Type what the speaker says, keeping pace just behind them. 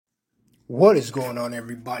What is going on,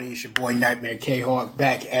 everybody? It's your boy Nightmare K-Hawk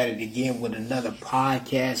back at it again with another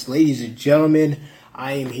podcast. Ladies and gentlemen,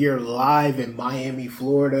 I am here live in Miami,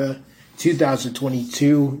 Florida,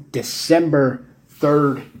 2022, December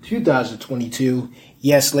 3rd, 2022.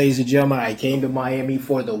 Yes, ladies and gentlemen, I came to Miami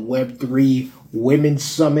for the Web3 Women's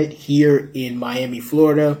Summit here in Miami,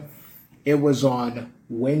 Florida. It was on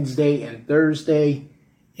Wednesday and Thursday.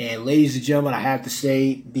 And ladies and gentlemen, I have to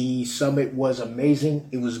say the summit was amazing.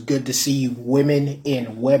 It was good to see women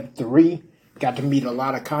in Web3. Got to meet a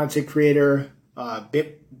lot of content creator.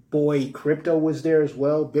 BitBoy Crypto was there as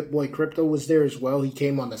well. He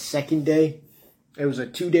came on the second day. It was a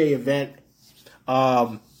 2-day event.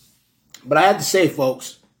 But I have to say,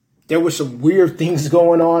 folks, there were some weird things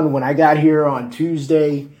going on when I got here on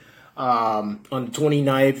Tuesday, on the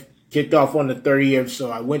 29th. Kicked off on the 30th,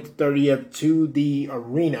 so I went to 30th to the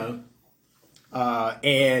arena,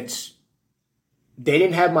 and they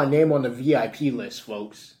didn't have my name on the VIP list,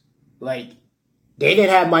 folks. Like, they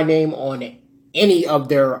didn't have my name on any of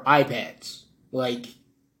their iPads. Like,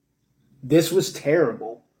 this was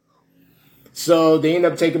terrible. So they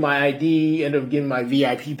ended up taking my ID, ended up getting my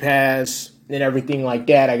VIP pass, and everything like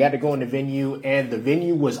that. I got to go in the venue, and the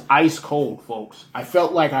venue was ice cold, folks. I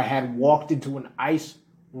felt like I had walked into an ice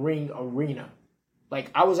ring arena. Like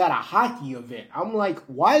I was at a hockey event. I'm like,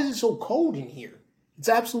 why is it so cold in here?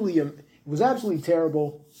 It was absolutely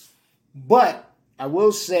terrible. But I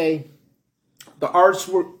will say the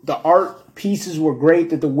art pieces were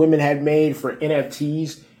great that the women had made for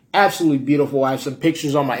NFTs. Absolutely beautiful. I have some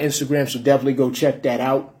pictures on my Instagram, so definitely go check that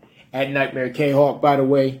out at Nightmare K-Hawk, by the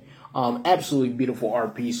way. Absolutely beautiful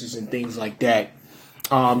art pieces and things like that.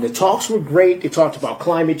 The talks were great. They talked about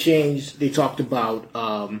climate change. They talked about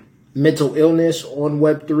mental illness on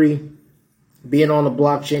Web3, being on the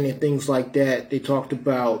blockchain and things like that. They talked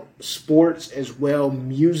about sports as well,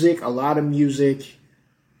 music, a lot of music.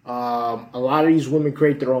 A lot of these women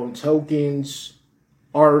create their own tokens,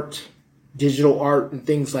 art, digital art, and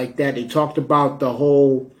things like that. They talked about the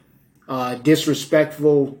whole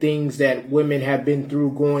disrespectful things that women have been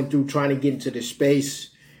going through trying to get into the space.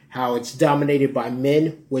 How it's dominated by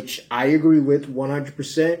men, which I agree with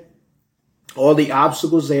 100%. All the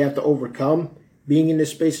obstacles they have to overcome being in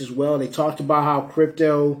this space as well. They talked about how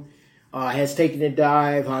crypto has taken a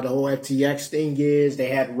dive, how the whole FTX thing is. They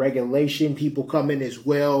had regulation people come in as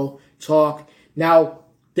well, talk. Now,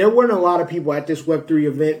 there weren't a lot of people at this Web3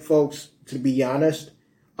 event, folks, to be honest.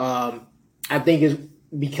 I think it's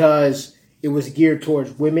because it was geared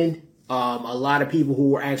towards women. A lot of people who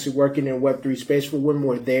were actually working in Web3 space for women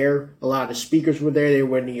were there. A lot of the speakers were there. They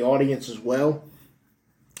were in the audience as well.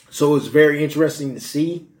 So it was very interesting to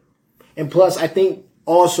see. And plus, I think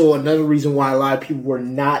also another reason why a lot of people were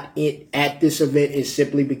not at this event is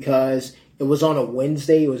simply because it was on a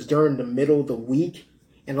Wednesday. It was during the middle of the week.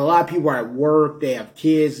 And a lot of people are at work. They have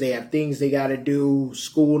kids. They have things they got to do,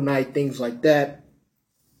 school night, things like that.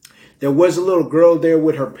 There was a little girl there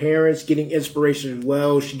with her parents getting inspiration as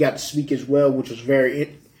well. She got to speak as well, which was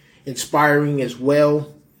very inspiring as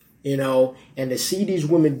well, you know. And to see these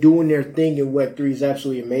women doing their thing in Web3 is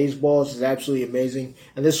absolutely amazeballs. It's absolutely amazing.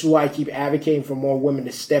 And this is why I keep advocating for more women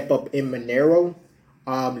to step up in Monero,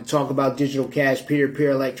 to talk about digital cash, peer-to-peer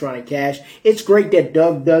electronic cash. It's great that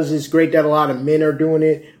Doug does this. It's great that a lot of men are doing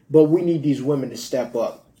it. But we need these women to step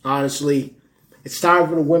up, honestly. It's time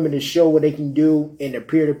for the women to show what they can do in the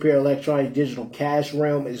peer-to-peer electronic digital cash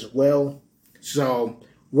realm as well. So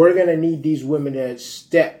we're going to need these women to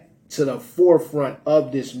step to the forefront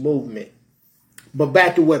of this movement. But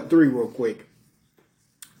back to Web3 real quick.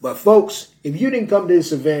 But folks, if you didn't come to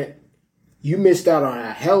this event, you missed out on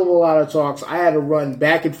a hell of a lot of talks. I had to run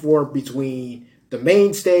back and forth between the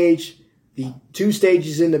main stage, the 2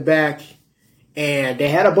 stages in the back, and they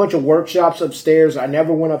had a bunch of workshops upstairs. I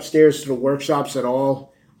never went upstairs to the workshops at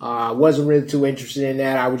all. I wasn't really too interested in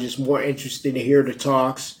that. I was just more interested to hear the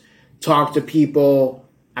talks, talk to people.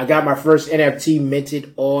 I got my first NFT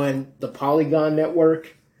minted on the Polygon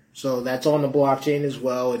network. So that's on the blockchain as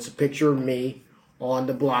well. It's a picture of me on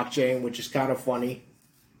the blockchain, which is kind of funny.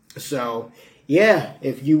 So, yeah,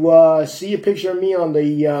 if you see a picture of me on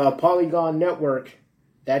the Polygon network,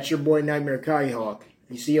 that's your boy Nightmare K-Hawk.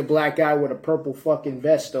 You see a black guy with a purple fucking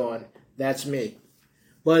vest on, that's me.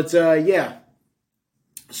 But, yeah.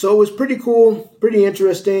 So it was pretty cool, pretty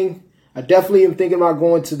interesting. I definitely am thinking about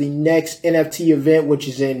going to the next NFT event, which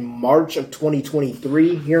is in March of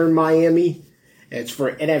 2023 here in Miami. It's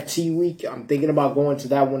for NFT week. I'm thinking about going to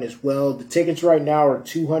that one as well. The tickets right now are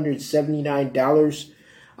 $279.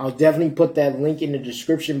 I'll definitely put that link in the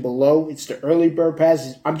description below. It's the early bird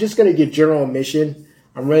pass. I'm just going to get general admission.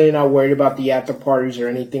 I'm really not worried about the after parties or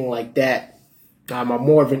anything like that. I'm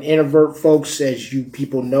more of an introvert, folks, as you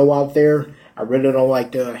people know out there. I really don't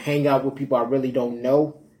like to hang out with people I really don't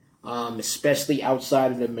know, especially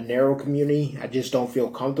outside of the Monero community. I just don't feel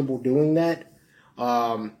comfortable doing that.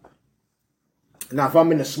 Now, if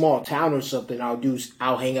I'm in a small town or something,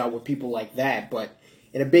 I'll hang out with people like that. But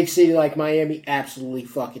in a big city like Miami, absolutely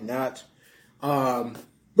fucking not.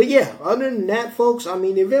 But yeah, other than that, folks, I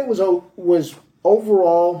mean, the event was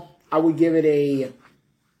overall, I would give it a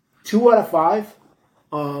 2 out of 5.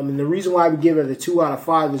 And the reason why I would give it a 2 out of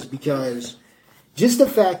 5 is because just the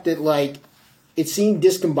fact that, like, it seemed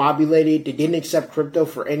discombobulated. They didn't accept crypto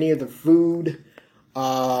for any of the food.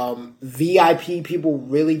 VIP people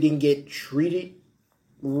really didn't get treated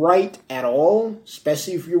right at all,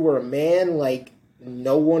 especially if you were a man. Like,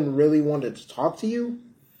 no one really wanted to talk to you.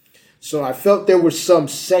 So I felt there was some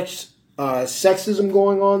sexism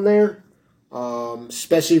going on there,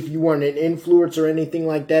 especially if you weren't an influencer or anything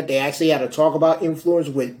like that. They actually had to talk about influence,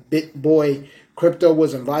 which BitBoy Crypto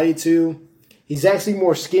was invited to. He's actually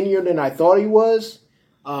more skinnier than I thought he was.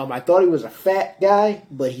 I thought he was a fat guy,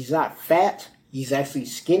 but he's not fat. He's actually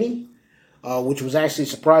skinny, which was actually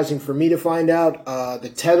surprising for me to find out. The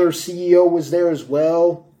Tether CEO was there as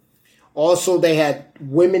well. Also, they had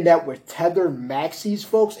women that were Tether maxis,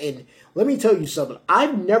 folks. And let me tell you something.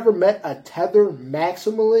 I've never met a Tether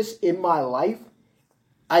maximalist in my life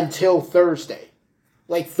until Thursday.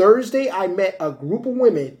 Like Thursday, I met a group of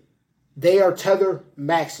women. They are Tether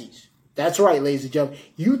maxis. That's right, ladies and gentlemen.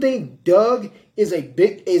 You think Doug is a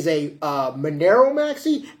Monero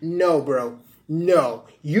maxi? No, bro. No.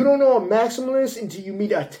 You don't know a maximalist until you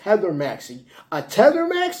meet a Tether maxi. A Tether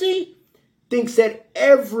maxi thinks that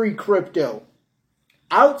every crypto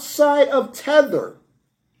outside of Tether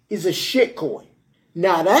is a shitcoin.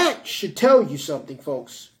 Now that should tell you something,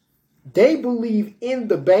 folks. They believe in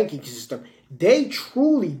the banking system.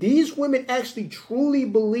 These women actually truly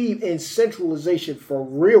believe in centralization for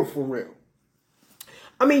real, for real.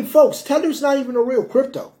 I mean, folks, Tether's not even a real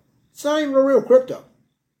crypto. It's not even a real crypto.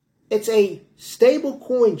 It's a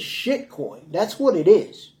stablecoin shitcoin. That's what it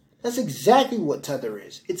is. That's exactly what Tether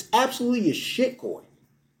is. It's absolutely a shitcoin.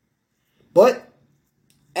 But,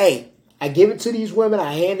 hey, I give it to these women.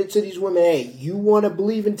 I hand it to these women. Hey, you want to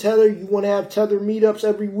believe in Tether? You want to have Tether meetups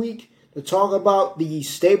every week to talk about the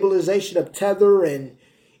stabilization of Tether and,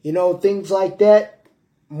 things like that?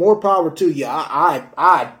 More power to you.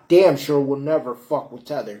 I damn sure will never fuck with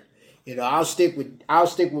Tether. I'll stick with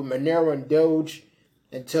Monero and Doge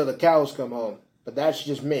until the cows come home. But that's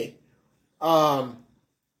just me.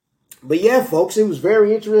 But yeah, folks, it was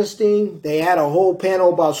very interesting. They had a whole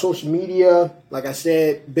panel about social media. Like I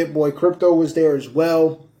said, BitBoy Crypto was there as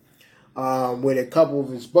well, with a couple of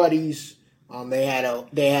his buddies. They had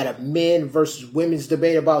a men versus women's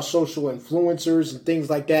debate about social influencers and things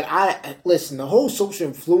like that. Listen, the whole social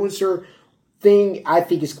influencer thing, I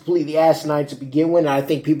think is completely asinine to begin with. And I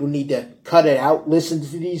think people need to cut it out. Listen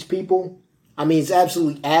to these people. I mean, it's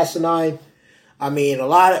absolutely asinine. I mean, a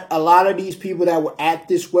lot of these people that were at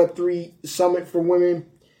this Web3 Summit for Women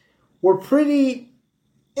were pretty,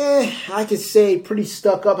 I could say pretty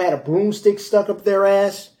stuck up, had a broomstick stuck up their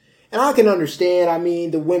ass. And I can understand. I mean,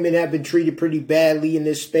 the women have been treated pretty badly in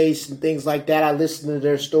this space and things like that. I listen to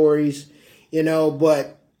their stories,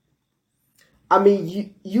 but I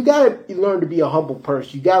mean, you got to learn to be a humble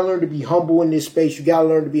person. You got to learn to be humble in this space. You got to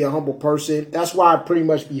learn to be a humble person. That's why I pretty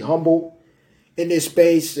much be humble in this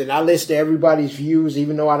space, and I listen to everybody's views,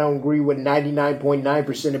 even though I don't agree with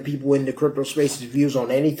 99.9% of people in the crypto space's views on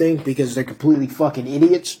anything, because they're completely fucking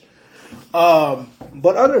idiots. But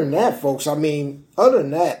other than that, folks, I'm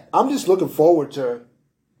just looking forward to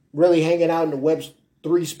really hanging out in the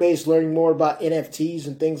Web3 space, learning more about NFTs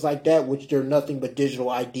and things like that, which they're nothing but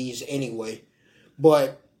digital IDs anyway.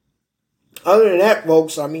 But other than that,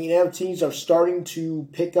 folks, I mean, NFTs are starting to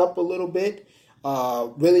pick up a little bit.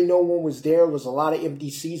 Really no one was there. It was a lot of empty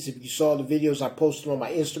seats. If you saw the videos I posted on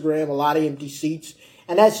my Instagram, a lot of empty seats.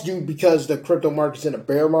 And that's due because the crypto market's in a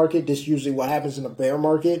bear market. This is usually what happens in a bear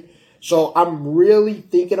market. So I'm really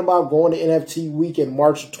thinking about going to NFT Week in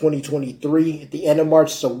March of 2023. At the end of March,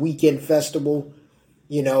 it's a weekend festival.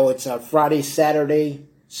 It's a Friday, Saturday,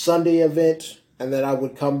 Sunday event. And then I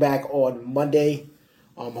would come back on Monday.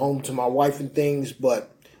 I'm home to my wife and things. But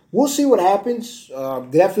we'll see what happens.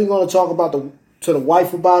 Definitely going to talk to the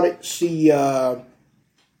wife about it. See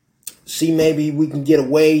maybe we can get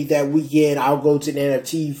away that weekend. I'll go to the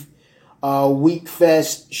NFT Week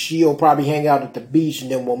Fest. She'll probably hang out at the beach, and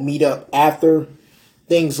then we'll meet up after.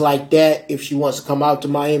 Things like that. If she wants to come out to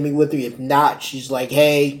Miami with me. If not, she's like,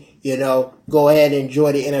 hey, go ahead and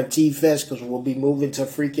enjoy the NFT Fest because we'll be moving to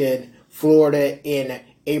freaking Florida in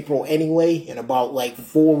April anyway, in about like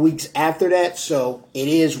 4 weeks after that. So it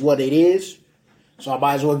is what it is. So I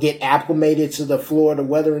might as well get acclimated to the Florida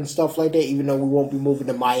weather and stuff like that, even though we won't be moving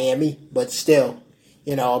to Miami. But still,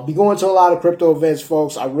 I'll be going to a lot of crypto events,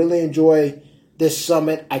 folks. I really enjoy this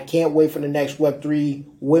summit. I can't wait for the next Web3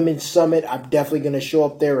 Women's Summit. I'm definitely going to show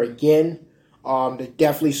up there again to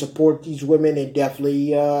definitely support these women and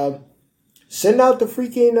definitely send out the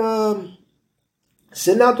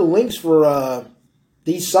links for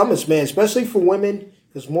these summits, man, especially for women,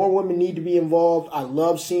 because more women need to be involved. I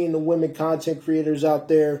love seeing the women content creators out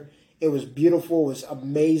there. It was beautiful. It was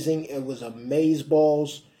amazing. It was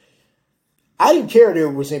amazeballs. I didn't care there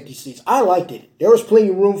was empty seats. I liked it. There was plenty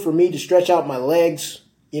of room for me to stretch out my legs.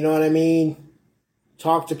 You know what I mean?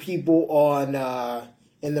 Talk to people on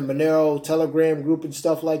in the Monero Telegram group and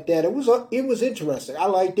stuff like that. It was interesting. I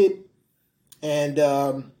liked it. And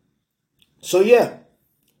so, yeah,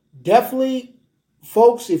 definitely,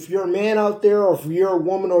 folks, if you're a man out there or if you're a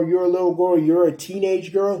woman or you're a little girl or you're a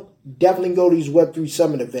teenage girl, definitely go to these Web3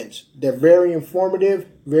 Summit events. They're very informative,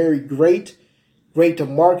 very great. Great to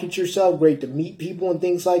market yourself, great to meet people and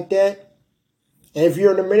things like that. And if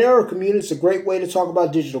you're in the Monero community, it's a great way to talk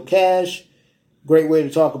about digital cash, great way to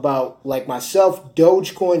talk about, like myself,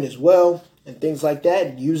 Dogecoin as well, and things like that.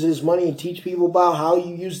 And use it as money and teach people about how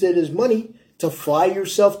you used it as money to fly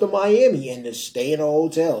yourself to Miami and to stay in a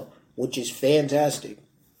hotel, which is fantastic.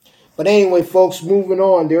 But anyway, folks, moving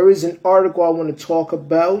on. There is an article I want to talk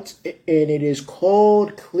about, and it is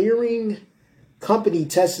called Clearing Company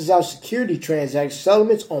Tests Out Security Transaction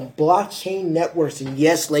Settlements on Blockchain Networks. And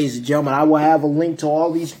yes, ladies and gentlemen, I will have a link to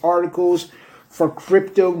all these articles for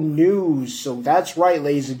crypto news. So that's right,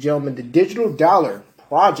 ladies and gentlemen. The Digital Dollar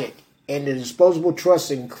Project and the Disposable Trust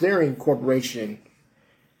and Clearing Corporation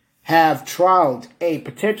have trialed a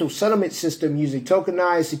potential settlement system using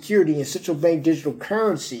tokenized security and central bank digital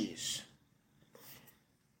currencies.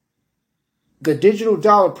 The Digital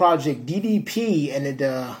Dollar Project, DDP, and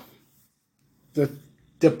the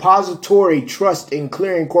Depository Trust and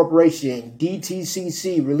Clearing Corporation,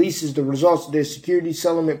 DTCC, releases the results of their security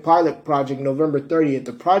settlement pilot project November 30th.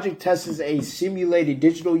 The project tests a simulated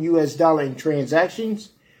digital US dollar in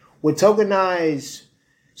transactions with tokenized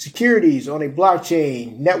securities on a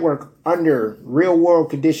blockchain network under real-world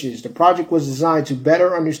conditions. The project was designed to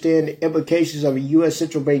better understand the implications of a U.S.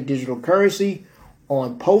 central bank digital currency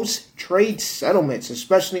on post-trade settlements,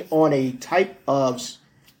 especially on a type of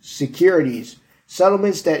securities.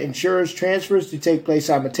 Settlements that ensures transfers to take place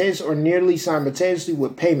simultaneously or nearly simultaneously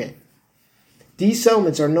with payment. These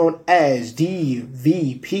settlements are known as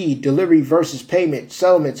DVP, delivery versus payment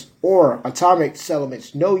settlements, or atomic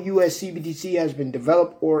settlements. No U.S. CBDC has been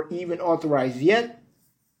developed or even authorized yet.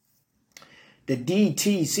 The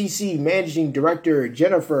DTCC Managing Director,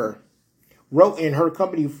 Jennifer, wrote in her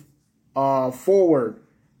company forward,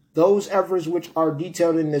 those efforts which are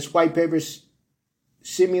detailed in this white paper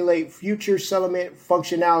simulate future settlement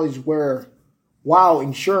functionalities while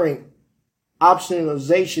ensuring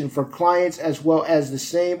optionalization for clients as well as the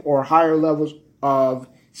same or higher levels of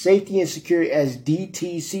safety and security as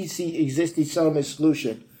DTCC existing settlement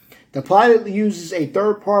solution. The pilot uses a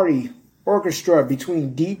third-party orchestra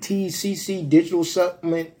between DTCC Digital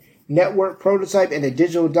Settlement Network prototype and the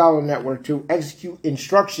Digital Dollar Network to execute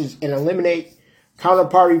instructions and eliminate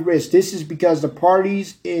counterparty risk. This is because the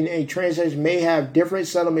parties in a transaction may have different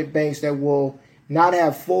settlement banks that will not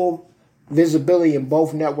have full visibility in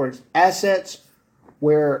both networks. Assets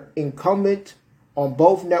were incumbent on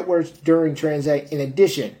both networks during transaction. In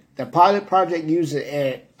addition, the pilot project uses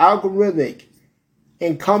an algorithmic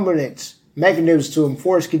incumbents mechanism to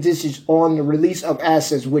enforce conditions on the release of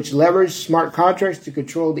assets, which leverage smart contracts to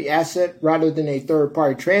control the asset rather than a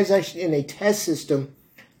third-party transaction. In a test system,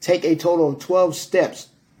 take a total of 12 steps.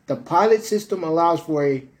 The pilot system allows for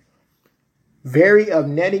a variety of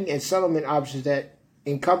netting and settlement options that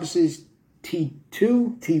encompasses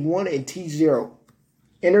T2, T1, and T0,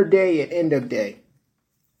 inter-day and end of day.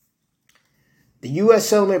 The U.S.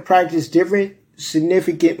 settlement practice different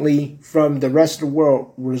significantly from the rest of the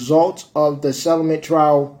world. Results of the settlement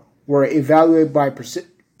trial were evaluated by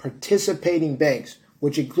participating banks,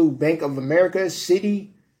 which include Bank of America, Citi,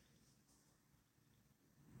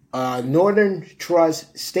 Northern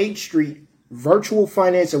Trust, State Street, Virtual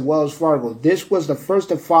Finance, and Wells Fargo. This was the first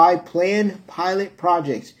of 5 planned pilot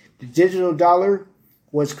projects. The Digital Dollar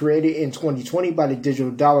was created in 2020 by the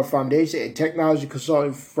Digital Dollar Foundation, a technology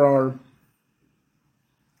consulting firm,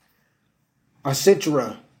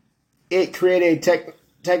 Accenture. It created a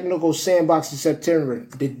technical sandbox in September.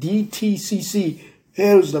 The DTCC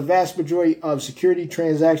handles the vast majority of security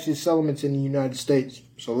transaction settlements in the United States.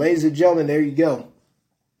 So, ladies and gentlemen, there you go.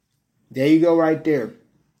 There you go right there.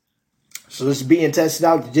 So this is being tested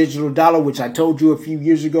out, the digital dollar, which I told you a few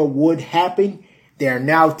years ago would happen. They are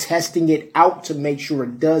now testing it out to make sure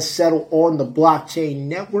it does settle on the blockchain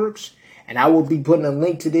networks. And I will be putting a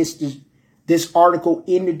link to this article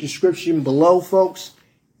in the description below, folks.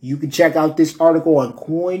 You can check out this article on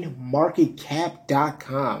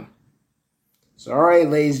coinmarketcap.com. So, all right,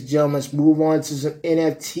 ladies and gentlemen, let's move on to some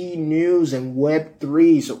NFT news and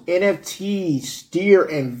Web3. So, NFT, Steer,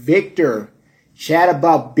 and Victor chat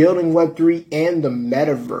about building Web3 and the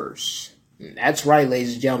metaverse. And that's right,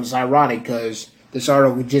 ladies and gentlemen. It's ironic because this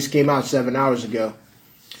article just came out 7 hours ago.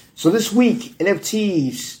 So, this week,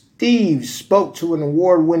 NFT Steve spoke to an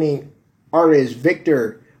award-winning artist,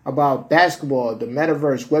 Victor, about basketball, the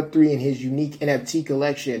metaverse, Web3, and his unique NFT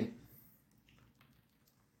collection.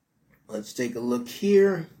 Let's take a look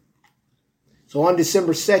here. So on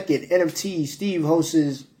December 2nd, NFT Steve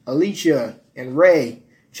hosts Alicia and Ray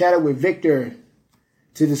chatted with Victor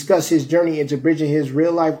to discuss his journey into bridging his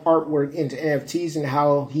real-life artwork into NFTs and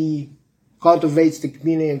how he cultivates the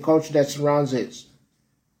community and culture that surrounds it.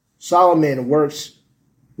 Solomon works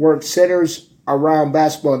centers around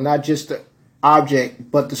basketball, not just the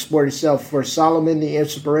object, but the sport itself. For Solomon, the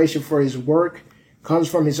inspiration for his work comes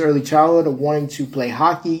from his early childhood of wanting to play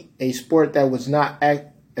hockey, a sport that was not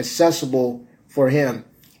accessible for him,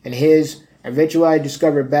 and his eventuality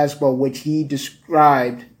discovered basketball, which he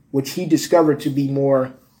discovered to be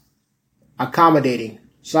more accommodating.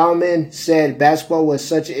 Solomon said, "Basketball was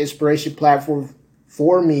such an inspiration platform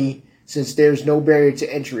for me since there's no barrier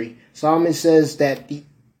to entry." Solomon says that the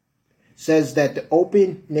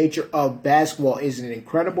open nature of basketball is an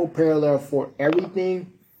incredible parallel for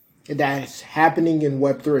everything that's happening in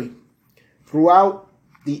Web3. Throughout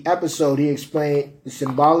the episode, he explained the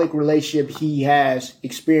symbolic relationship he has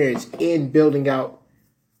experienced in building out,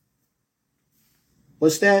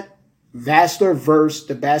 Vasterverse,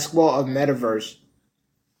 the basketball of metaverse,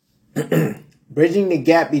 bridging the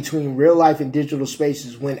gap between real life and digital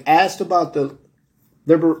spaces. When asked about the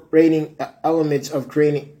liberating elements of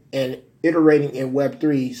creating and iterating in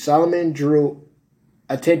Web3, Solomon drew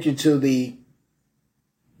attention to the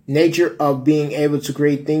nature of being able to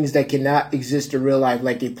create things that cannot exist in real life,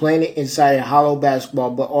 like a planet inside a hollow basketball,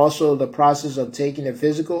 but also the process of taking the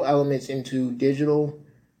physical elements into digital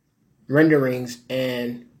renderings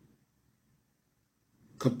and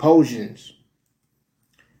compositions.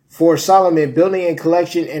 For Solomon, building a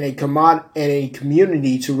collection and a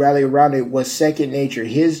community to rally around it was second nature.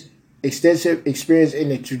 His extensive experience in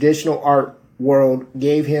the traditional art world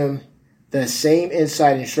gave him the same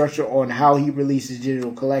insight and structure on how he releases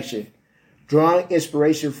digital collection. Drawing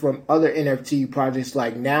inspiration from other NFT projects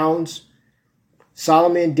like Nouns,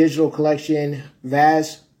 Solomon Digital Collection,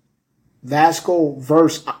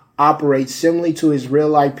 Vassal-verse operates similarly to his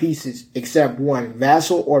real-life pieces, except one.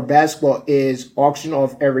 Vassal or basketball is auctioned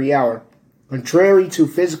off every hour. Contrary to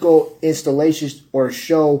physical installations or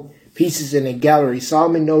show pieces in a gallery,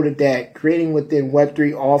 Solomon noted that creating within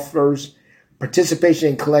Web3 offers participation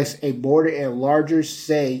and collects a broader and larger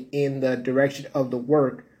say in the direction of the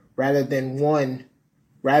work rather than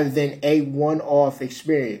a one-off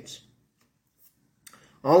experience.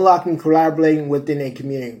 Unlocking collaborating within a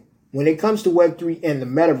community. When it comes to Web3 and the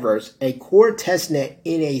metaverse, a core testnet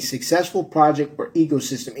in a successful project or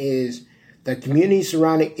ecosystem is the community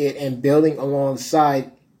surrounding it and building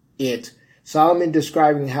alongside it. Solomon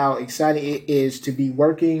describing how exciting it is to be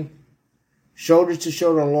working shoulder to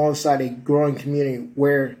shoulder alongside a growing community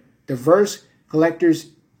where diverse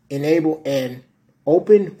collectors enable an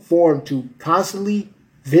open forum to constantly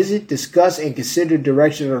visit, discuss, and consider the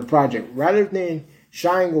direction of the project. Rather than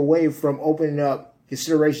shying away from opening up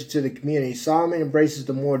consideration to the community, Solomon embraces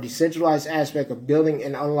the more decentralized aspect of building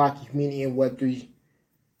and unlocking community in Web3.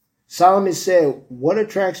 Solomon said, "What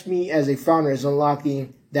attracts me as a founder is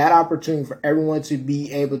unlocking that opportunity for everyone to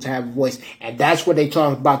be able to have a voice." And that's what they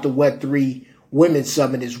talk about the Web3 Women's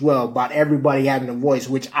Summit as well, about everybody having a voice,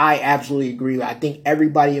 which I absolutely agree with. I think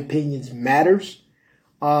everybody's opinions matters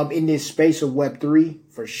in this space of Web3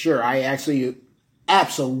 for sure. I actually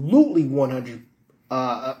absolutely 100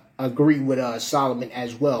 agree with Solomon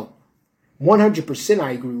as well. 100%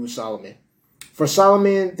 I agree with Solomon. For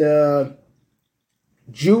Solomon, the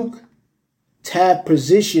juke tab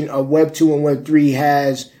position of Web2 and Web3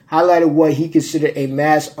 has highlighted what he considered a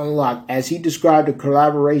mass unlock. As he described, the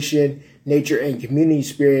collaboration, nature, and community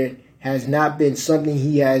spirit has not been something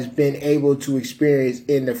he has been able to experience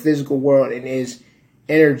in the physical world and is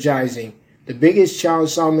energizing. The biggest challenge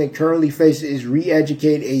Solomon currently faces is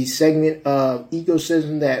re-educate a segment of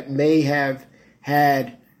ecosystem that may have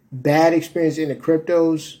had bad experience in the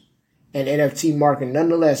cryptos and NFT market.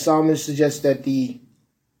 Nonetheless, Solomon suggests that the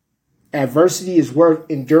adversity is worth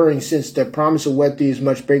enduring since the promise of Web3 is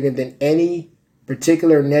much bigger than any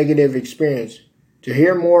particular negative experience. To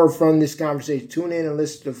hear more from this conversation, tune in and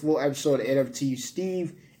listen to the full episode of NFT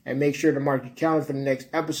Steve, and make sure to mark your calendar for the next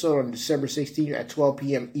episode on December 16th at 12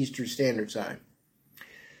 p.m. Eastern Standard Time.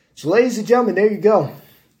 So, ladies and gentlemen, there you go.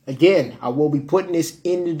 Again, I will be putting this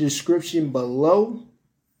in the description below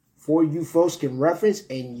for you folks can reference,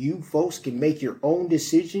 and you folks can make your own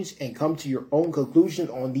decisions and come to your own conclusions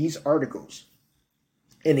on these articles.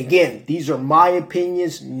 And again, these are my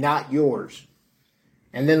opinions, not yours.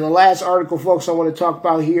 And then the last article, folks, I want to talk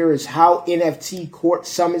about here is how NFT court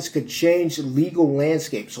summits could change the legal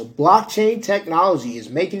landscape. So blockchain technology is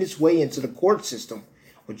making its way into the court system,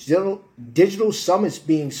 with digital summits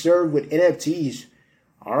being served with NFTs.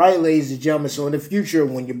 All right, ladies and gentlemen, so in the future,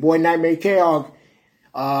 when your boy Nightmare K-Hawk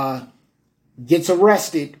gets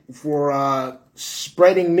arrested for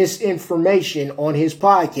spreading misinformation on his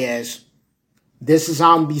podcast, this is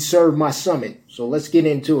how I'm going to be served my summit. So let's get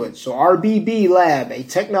into it. So RBB Lab, a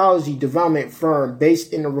technology development firm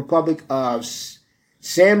based in the Republic of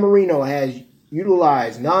San Marino, has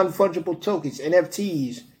utilized non-fungible tokens,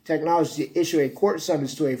 NFTs, technology to issue a court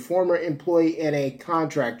summons to a former employee and a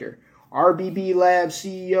contractor. RBB Lab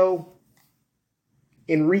CEO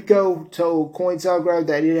Enrico told Cointelegraph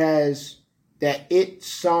that it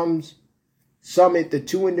summoned the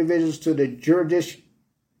two individuals to the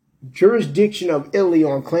jurisdiction of Italy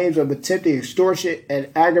on claims of attempted extortion and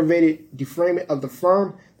aggravated defamation of the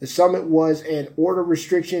firm. The summit was an order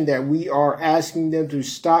restriction that we are asking them to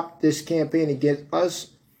stop this campaign against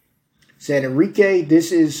us, said Enrique.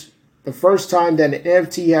 This is the first time that an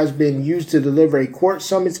NFT has been used to deliver a court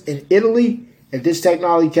summons in Italy. If this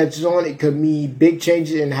technology catches on, it could mean big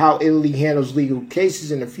changes in how Italy handles legal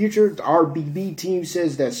cases in the future. The RBB team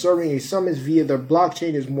says that serving a summons via the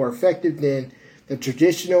blockchain is more effective than the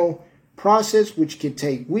traditional process, which can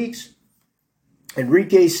take weeks.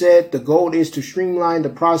 Enrique said the goal is to streamline the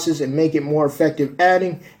process and make it more effective,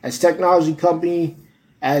 adding, as a technology company,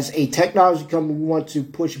 we want to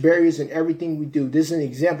push barriers in everything we do. This is an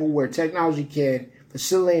example where technology can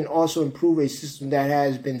facilitate and also improve a system that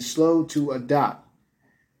has been slow to adopt.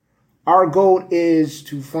 Our goal is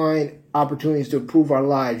to find opportunities to improve our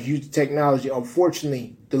lives, use technology.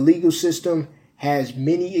 Unfortunately, the legal system has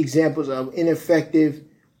many examples of ineffectiveness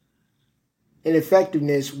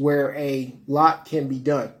where a lot can be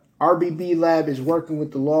done. RBB Lab is working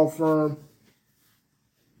with the law firm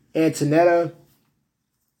Antonetta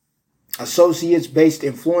Associates based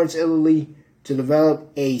in Florence, Italy, to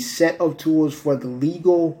develop a set of tools for the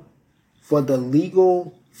legal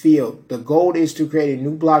field. The goal is to create a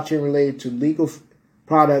new blockchain related to legal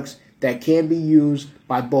products that can be used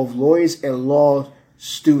by both lawyers and law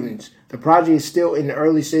students. The project is still in the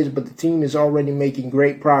early stages, but the team is already making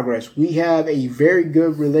great progress. We have a very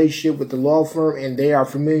good relationship with the law firm, and they are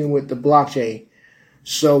familiar with the blockchain.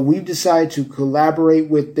 So we've decided to collaborate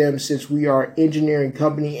with them since we are an engineering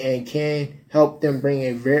company and can help them bring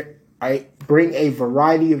a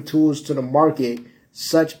variety of tools to the market,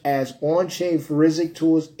 such as on-chain forensic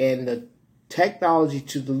tools and the technology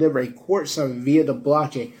to deliver a court summons via the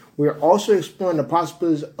blockchain. We're also exploring the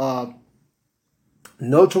possibilities of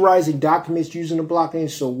notarizing documents using the blockchain,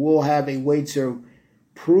 so we'll have a way to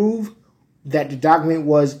prove that the document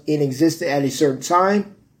was in existence at a certain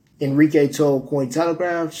time. Enrique told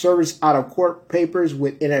Cointelegraph, service out of court papers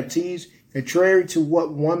with NFTs, contrary to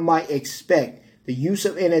what one might expect. The use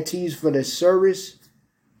of NFTs for the service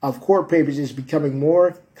of court papers is becoming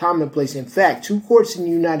more commonplace. In fact, 2 courts in the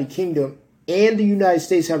United Kingdom and the United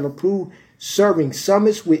States have approved serving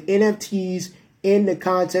summons with NFTs in the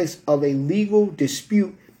context of a legal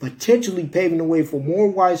dispute, potentially paving the way for more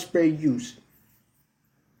widespread use.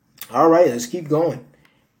 All right, let's keep going.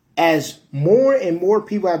 As more and more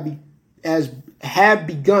people have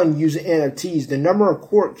begun using NFTs, the number of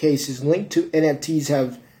court cases linked to NFTs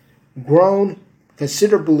have grown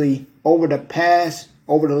considerably over the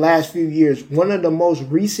last few years. One of the most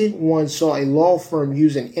recent ones saw a law firm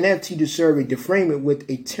use an NFT to serve a defamation with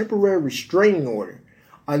a temporary restraining order.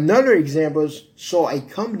 Another example saw a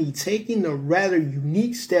company taking the rather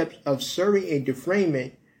unique steps of serving a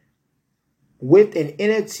defamation with an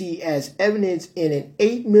NFT as evidence in an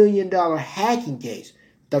 $8 million hacking case.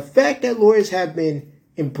 The fact that lawyers have been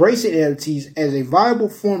embracing NFTs as a viable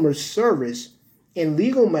form of service in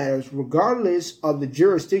legal matters, regardless of the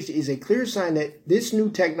jurisdiction, is a clear sign that this new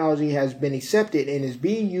technology has been accepted and is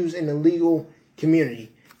being used in the legal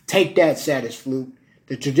community. Take that, Status Flute.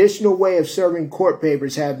 The traditional way of serving court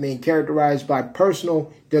papers have been characterized by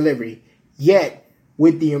personal delivery. Yet,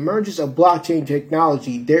 with the emergence of blockchain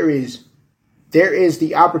technology, there is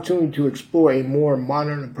the opportunity to explore a more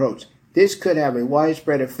modern approach. This could have a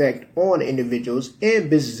widespread effect on individuals and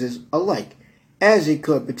businesses alike, as it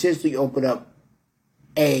could potentially open up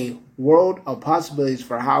a world of possibilities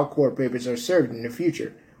for how court papers are served in the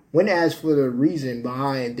future. When asked for the reason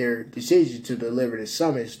behind their decision to deliver the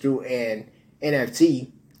summons through an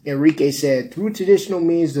NFT, Enrique said, "Through traditional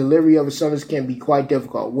means, delivery of a summons can be quite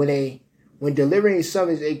difficult. When delivering a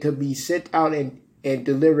summons, it could be sent out and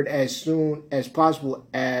delivered as soon as possible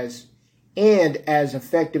and as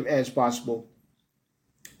effective as possible.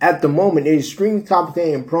 At the moment, it is extremely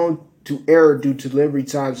complicated and prone to error due to delivery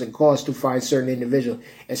times and costs to find certain individuals,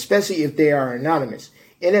 especially if they are anonymous.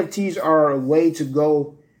 NFTs are a way to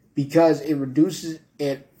go because it reduces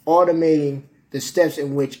and automating the steps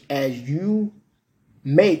in which as you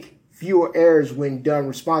make fewer errors when done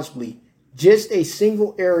responsibly. Just a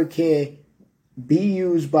single error can be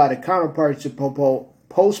used by the counterparty to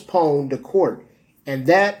postpone the court. And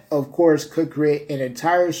that, of course, could create an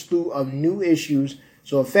entire slew of new issues.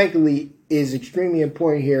 So effectively is extremely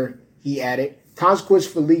important here," he added. Consequence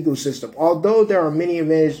for legal system. Although there are many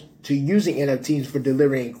advantages to using NFTs for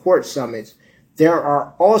delivering court summons, there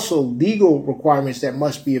are also legal requirements that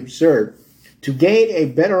must be observed. To gain a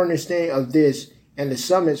better understanding of this and the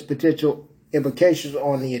summon's potential implications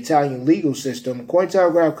on the Italian legal system,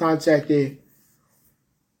 Cointelegraph contacted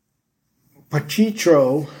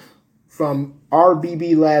Pachitro from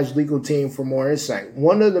RBB Labs legal team for more insight.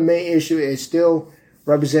 One of the main issues is still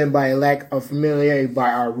represented by a lack of familiarity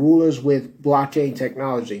by our rulers with blockchain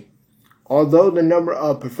technology. Although the number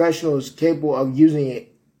of professionals capable of using it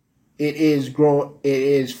is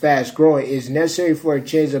fast growing, it is necessary for a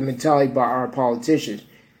change of mentality by our politicians.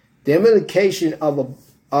 The implication of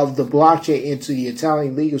the blockchain into the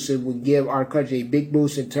Italian legal system would give our country a big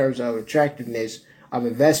boost in terms of attractiveness of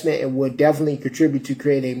investment and would definitely contribute to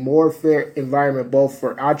creating a more fair environment both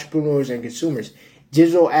for entrepreneurs and consumers.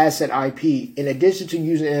 Digital asset IP. In addition to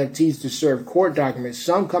using NFTs to serve court documents,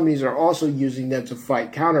 some companies are also using them to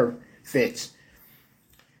fight counterfeits.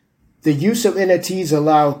 The use of NFTs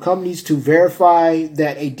allow companies to verify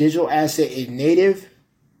that a digital asset is native,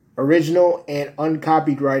 original, and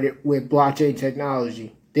uncopyrighted with blockchain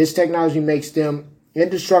technology. This technology makes them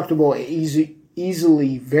indestructible and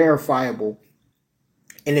easily verifiable.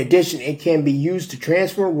 In addition, it can be used to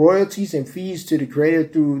transfer royalties and fees to the creator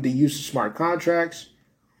through the use of smart contracts.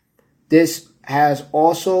 This has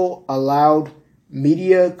also allowed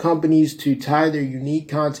media companies to tie their unique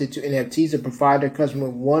content to NFTs and provide their customer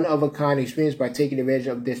one-of-a-kind experience by taking advantage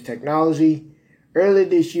of this technology. Earlier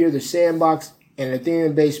this year, the Sandbox, an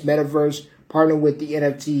Ethereum-based metaverse, partnered with the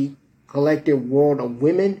NFT collective World of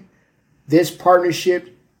Women. This partnership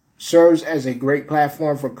serves as a great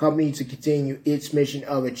platform for companies to continue its mission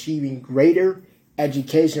of achieving greater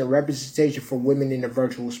education and representation for women in the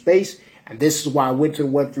virtual space. And this is why I went to the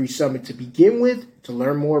Web3 Summit to begin with, to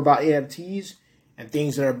learn more about NFTs and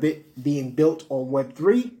things that are being built on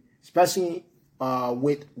Web3, especially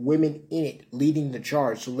with women in it leading the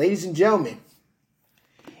charge. So ladies and gentlemen,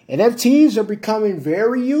 NFTs are becoming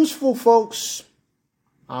very useful, folks.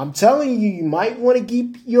 I'm telling you, you might want to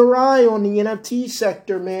keep your eye on the NFT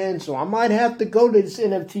sector, man. So I might have to go to this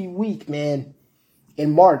NFT week, man,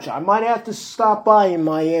 in March. I might have to stop by in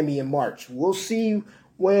Miami in March. We'll see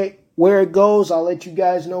where it goes. I'll let you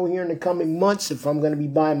guys know here in the coming months if I'm going to be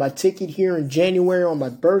buying my ticket here in January on my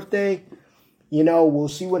birthday. You know, we'll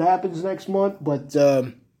see what happens next month. But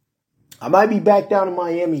I might be back down in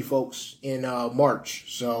Miami, folks, in March.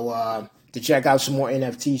 So to check out some more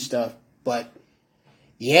NFT stuff. But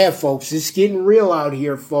yeah, folks, it's getting real out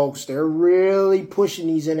here, folks. They're really pushing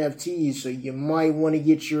these NFTs, so you might want to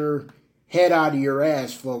get your head out of your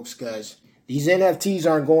ass, folks, because these NFTs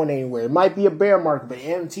aren't going anywhere. It might be a bear market, but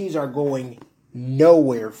NFTs are going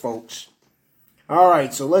nowhere, folks. All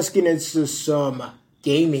right, so let's get into some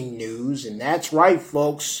gaming news, and that's right,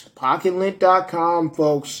 folks. PocketLint.com,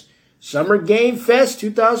 folks. Summer Game Fest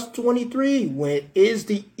 2023, when is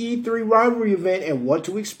the E3 rivalry event and what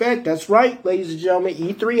to expect. That's right, ladies and gentlemen,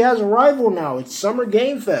 E3 has a rival now. It's Summer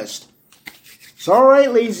Game Fest. So all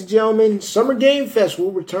right, ladies and gentlemen, Summer Game Fest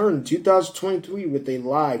will return in 2023 with a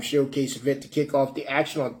live showcase event to kick off the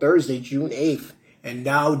action on Thursday, June 8th. And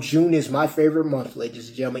now June is my favorite month, ladies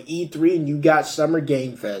and gentlemen. E3 and you got Summer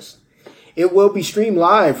Game Fest. It will be streamed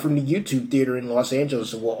live from the YouTube Theater in Los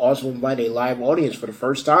Angeles and will also invite a live audience for the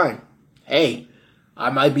first time. Hey, I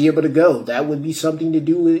might be able to go. That would be something to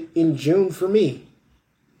do in June for me.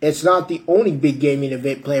 It's not the only big gaming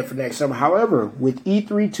event planned for next summer. However, with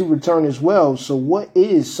E3 to return as well, so what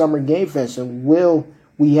is Summer Game Fest, and will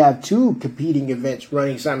we have two competing events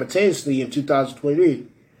running simultaneously in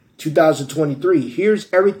 2023?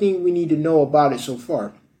 Here's everything we need to know about it so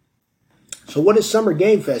far. So what is Summer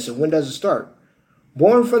Game Fest and when does it start?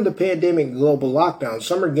 Born from the pandemic and global lockdown,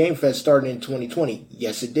 Summer Game Fest started in 2020.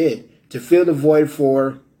 Yes, it did. To fill the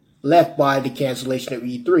void left by the cancellation of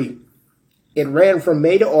E3. It ran from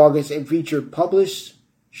May to August and featured publishers'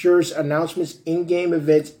 announcements, in-game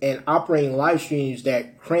events, and operating live streams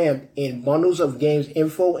that crammed in bundles of games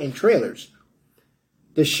info and trailers.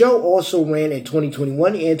 The show also ran in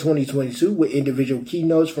 2021 and 2022 with individual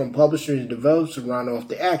keynotes from publishers and developers to round off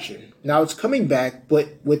the action. Now it's coming back, but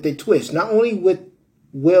with a twist. Not only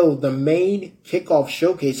will the main kickoff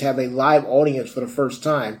showcase have a live audience for the first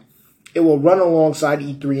time, it will run alongside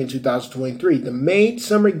E3 in 2023. The main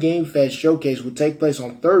Summer Game Fest showcase will take place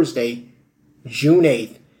on Thursday, June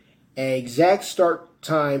 8th. An exact start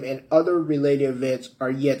time and other related events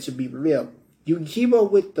are yet to be revealed. You can keep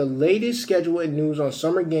up with the latest schedule and news on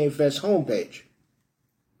Summer Game Fest homepage.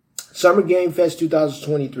 Summer Game Fest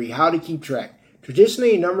 2023, how to keep track.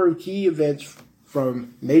 Traditionally, a number of key events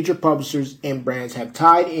from major publishers and brands have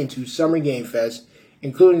tied into Summer Game Fest,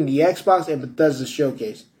 including the Xbox and Bethesda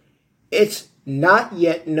showcase. It's not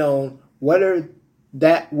yet known whether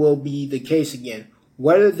that will be the case again,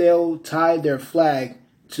 whether they'll tie their flag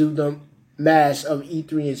to the mast of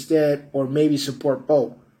E3 instead, or maybe support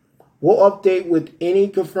both. We'll update with any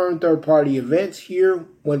confirmed third-party events here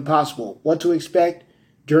when possible. What to expect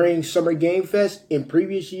during Summer Game Fest? In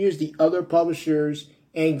previous years, the other publishers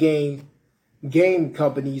and game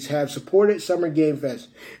companies have supported Summer Game Fest.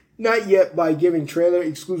 Not yet by giving trailer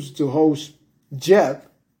exclusive to host Jeff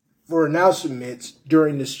for announcements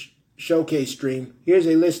during the showcase stream. Here's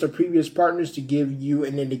a list of previous partners to give you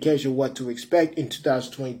an indication of what to expect in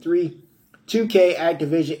 2023. 2K,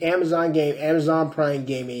 Activision, Amazon Game, Amazon Prime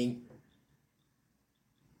Gaming,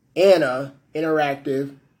 Anna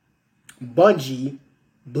Interactive, Bungie,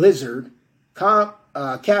 Blizzard,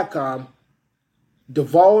 Capcom,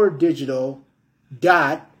 Devolver Digital,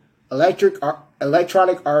 DOT,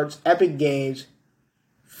 Electronic Arts, Epic Games,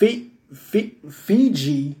 Finji,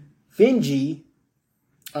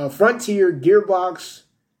 Frontier, Gearbox,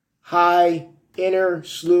 High, Inner,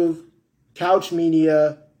 Sleuth, Couch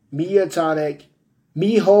Media, Mediatonic,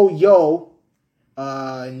 MiHoYo,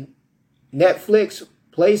 Netflix,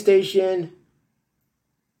 PlayStation,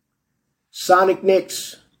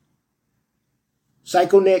 Psychonix,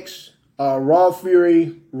 Raw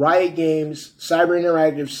Fury, Riot Games, Cyber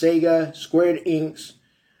Interactive, Sega, Square Enix,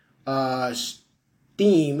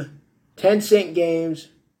 Steam, Tencent Games,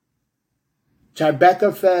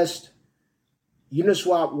 Tribeca Fest,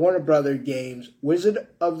 Uniswap, Warner Brothers Games, Wizard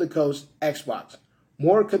of the Coast, Xbox.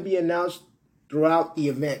 More could be announced throughout the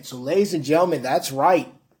event. So, ladies and gentlemen, that's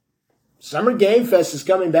right. Summer Game Fest is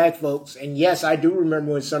coming back, folks. And yes, I do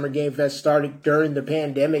remember when Summer Game Fest started during the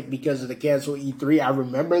pandemic because of the canceled E3. I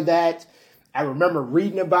remember that. I remember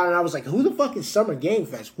reading about it. And I was like, who the fuck is Summer Game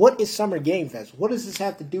Fest? What is Summer Game Fest? What does this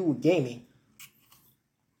have to do with gaming?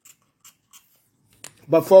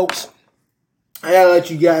 But folks, I gotta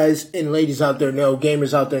let you guys and ladies out there know,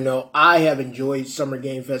 gamers out there know, I have enjoyed Summer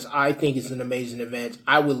Game Fest. I think it's an amazing event.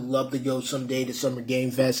 I would love to go someday to Summer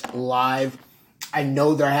Game Fest live. I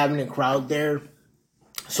know they're having a crowd there,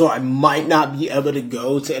 so I might not be able to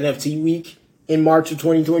go to NFT Week in March of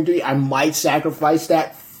 2023. I might sacrifice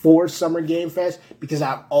that for Summer Game Fest because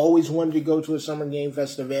I've always wanted to go to a Summer Game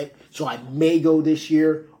Fest event, so I may go this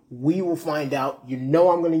year. We will find out. You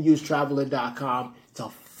know I'm going to use Traveler.com to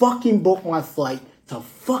fucking book my flight, to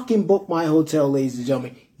fucking book my hotel, ladies and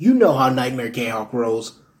gentlemen. You know how Nightmare K-Hawk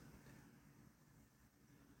rolls.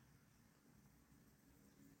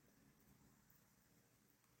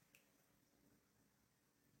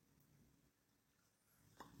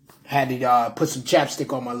 Had to put some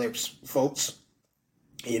chapstick on my lips, folks.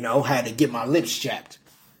 You know, had to get my lips chapped.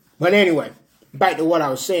 But anyway, back to what I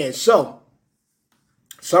was saying. So,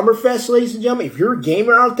 Summerfest, ladies and gentlemen, if you're a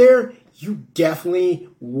gamer out there, you definitely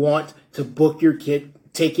want to book your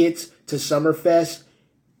tickets to Summerfest,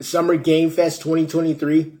 Summer Game Fest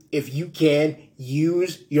 2023. If you can,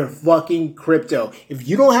 use your fucking crypto. If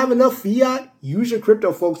you don't have enough fiat, use your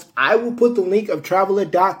crypto, folks. I will put the link of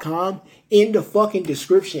Traveler.com in the fucking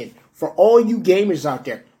description for all you gamers out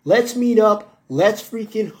there. Let's meet up. Let's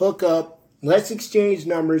freaking hook up. Let's exchange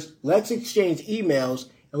numbers. Let's exchange emails.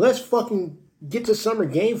 and let's fucking get to Summer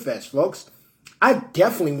Game Fest, folks. I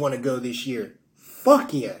definitely want to go this year.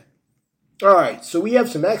 Fuck yeah. Alright, so we have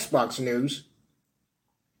some Xbox news.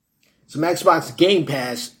 Some Xbox Game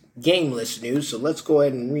Pass game list news, so let's go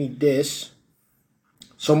ahead and read this.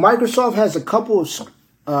 So Microsoft has a couple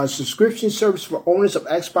of subscription service for owners of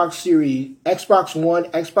Xbox One,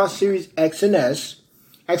 Xbox Series X and S.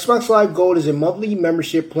 Xbox Live Gold is a monthly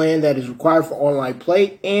membership plan that is required for online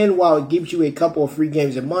play, and while it gives you a couple of free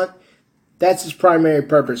games a month, that's its primary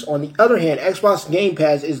purpose. On the other hand, Xbox Game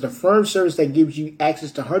Pass is the firm service that gives you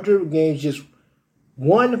access to hundreds of games, just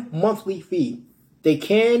one monthly fee. They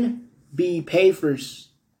can be paid for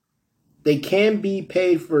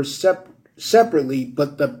separately,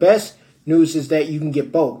 but the best news is that you can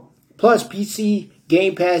get both. Plus, PC,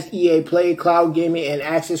 Game Pass, EA Play, cloud gaming, and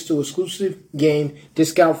access to exclusive game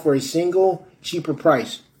discount for a single, cheaper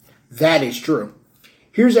price. That is true.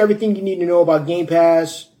 Here's everything you need to know about Game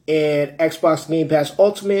Pass and Xbox Game Pass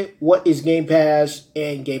Ultimate. What is Game Pass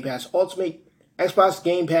and Game Pass Ultimate? Xbox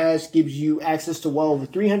Game Pass gives you access to well over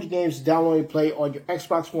 300 games to download and play on your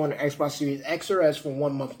Xbox One or Xbox Series X or S for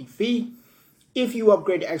one monthly fee. If you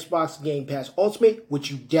upgrade to Xbox Game Pass Ultimate, which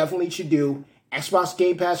you definitely should do, Xbox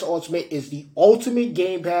Game Pass Ultimate is the ultimate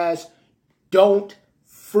Game Pass. Don't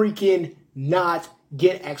freaking not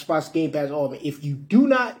get Xbox Game Pass Ultimate. If you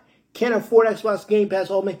can't afford Xbox Game Pass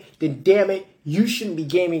Ultimate, then damn it, you shouldn't be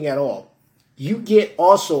gaming at all. You get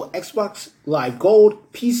also Xbox Live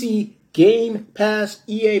Gold, PC, Game Pass,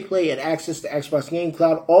 EA Play, and access to Xbox Game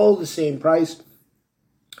Cloud, all the same price.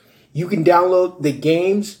 You can download the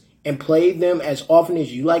games and play them as often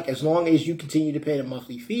as you like, as long as you continue to pay the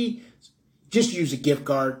monthly fee. Just use a gift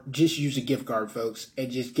card. Just use a gift card, folks,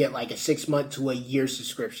 and just get like a 6-month to a year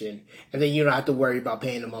subscription. And then you don't have to worry about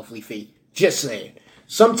paying a monthly fee. Just saying.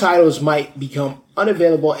 Some titles might become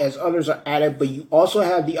unavailable as others are added, but you also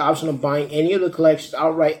have the option of buying any of the collections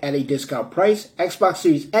outright at a discount price. Xbox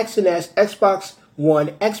Series X and S, Xbox One,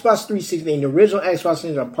 Xbox 360, and the original Xbox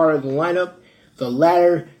games are part of the lineup. The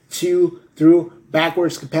latter two through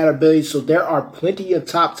backwards compatibility, so there are plenty of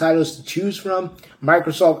top titles to choose from.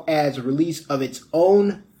 Microsoft adds a release of its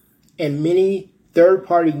own and many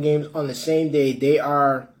third-party games on the same day they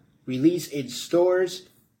are released in stores.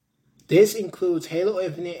 This includes Halo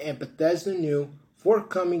Infinite and Bethesda new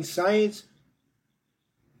forthcoming sci-fi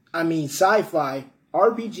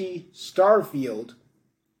RPG Starfield.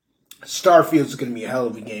 Starfield is going to be a hell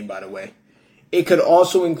of a game, by the way. It could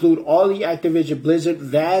also include all the Activision Blizzard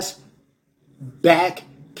vast back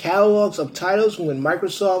catalogs of titles when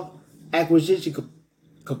Microsoft acquisition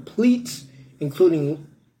completes, including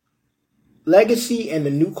Legacy and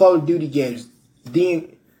the new Call of Duty games. The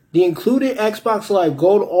included Xbox Live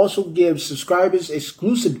Gold also gives subscribers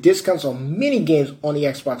exclusive discounts on many games on the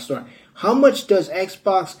Xbox Store. How much does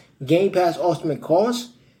Xbox Game Pass Ultimate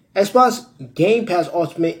cost? Xbox Game Pass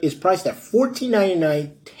Ultimate is priced at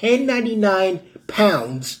 $14.99,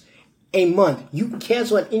 £10.99 a month. You can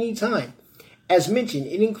cancel at any time. As mentioned,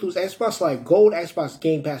 it includes Xbox Live Gold, Xbox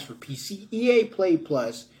Game Pass for PC, EA Play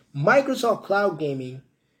Plus, Microsoft Cloud Gaming.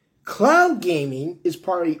 Cloud Gaming is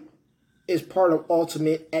part of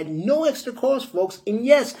Ultimate at no extra cost, folks. And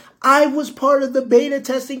yes, I was part of the beta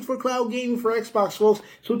testing for cloud gaming for Xbox, folks.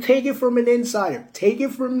 So take it from an insider. Take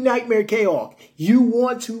it from Nightmare K-Hawk. You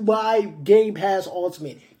want to buy Game Pass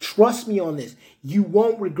Ultimate. Trust me on this. You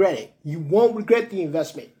won't regret it. You won't regret the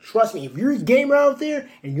investment. Trust me. If you're a gamer out there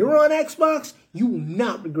and you're on Xbox, you will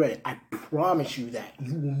not regret it. I promise you that.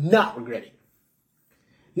 You will not regret it.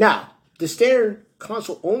 Now, the standard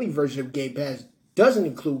console-only version of Game Pass doesn't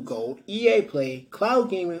include Gold, EA Play, Cloud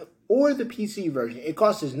Gaming, or the PC version. It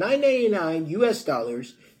costs us $9.99 US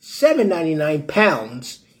dollars, £7.99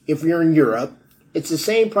 pounds if you're in Europe. It's the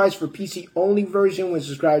same price for PC only version when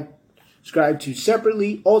subscribed to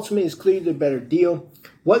separately. Ultimate is clearly the better deal.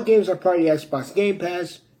 What games are part of the Xbox Game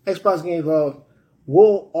Pass? Xbox Game Pass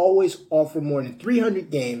will always offer more than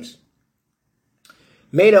 300 games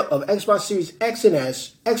made up of Xbox Series X and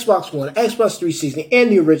S, Xbox One, Xbox 360,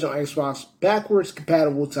 and the original Xbox backwards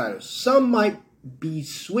compatible titles. Some might be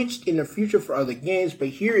switched in the future for other games, but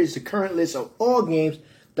here is the current list of all games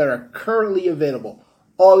that are currently available.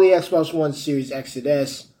 All the Xbox One Series X and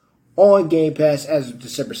S on Game Pass as of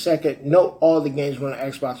December 2nd. Note all the games run on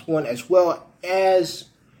Xbox One as well as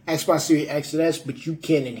Xbox Series X and S, but you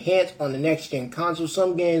can enhance on the next-gen console.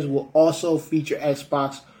 Some games will also feature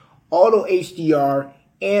Xbox Auto HDR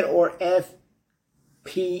and or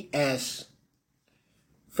FPS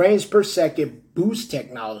frames per second boost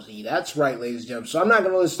technology. That's right, ladies and gentlemen. So I'm not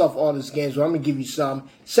going to list off all these games, but I'm going to give you some.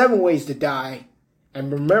 7 Ways to Die,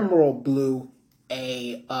 and Memorial Blue,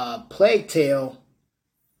 a Plague Tale,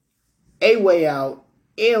 A Way Out,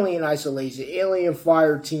 Alien Isolation, Alien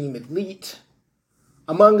Fireteam Elite,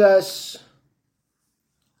 Among Us,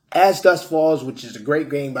 As Dusk Falls, which is a great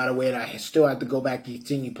game, by the way, and I still have to go back and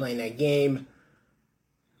continue playing that game.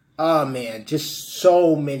 Oh, man, just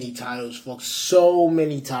so many titles, folks. So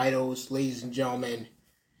many titles, ladies and gentlemen.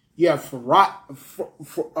 You have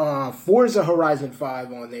Forza Horizon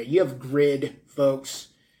 5 on there. You have Grid, folks.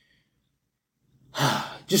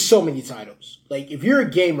 Just so many titles. Like, if you're a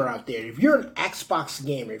gamer out there, if you're an Xbox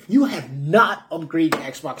gamer, if you have not upgraded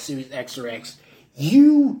Xbox Series X or X,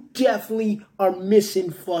 you definitely are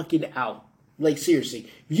missing fucking out. Like,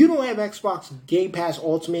 seriously. If you don't have Xbox Game Pass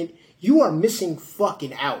Ultimate, you are missing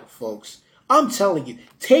fucking out, folks. I'm telling you.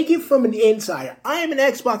 Take it from an insider. I am an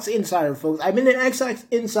Xbox insider, folks. I've been an Xbox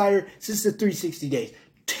insider since the 360 days.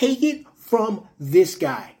 Take it from this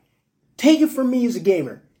guy. Take it from me as a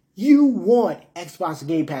gamer. You want Xbox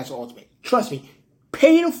Game Pass Ultimate. Trust me.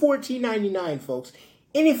 Pay the $14.99, folks.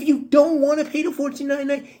 And if you don't want to pay the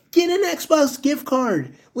 $14.99, get an Xbox gift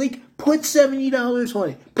card. Like, put $70 on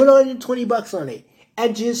it. Put $120 on it.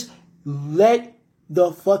 And just let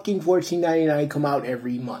the fucking $14.99 come out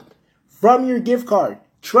every month. From your gift card.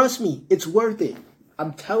 Trust me, it's worth it.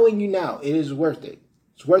 I'm telling you now, it is worth it.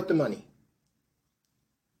 It's worth the money.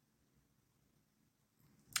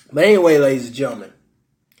 But anyway, ladies and gentlemen,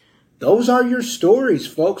 those are your stories,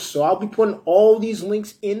 folks. So I'll be putting all these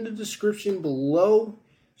links in the description below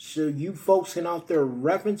so you folks can out there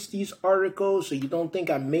reference these articles so you don't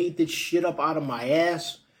think I made this shit up out of my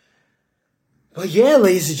ass. But yeah,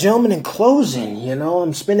 ladies and gentlemen, in closing,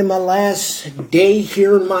 I'm spending my last day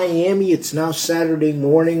here in Miami. It's now Saturday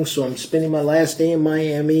morning, so I'm spending my last day in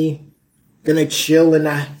Miami. Gonna chill in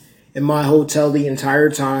my hotel the entire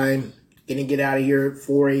time. Gonna get out of here at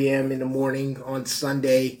 4 a.m. in the morning on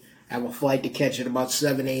Sunday. I have a flight to catch at about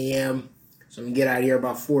 7 a.m. So I'm gonna get out of here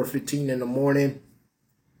about 4:15 in the morning.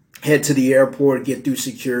 Head to the airport, get through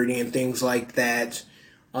security and things like that.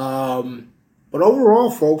 But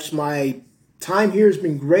overall, folks, my time here has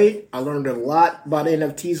been great. I learned a lot about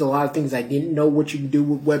NFTs, a lot of things I didn't know what you can do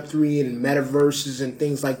with Web3 and metaverses and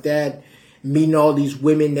things like that. Meeting all these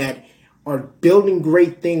women that are building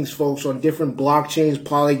great things, folks, on different blockchains,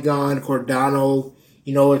 Polygon, Cardano,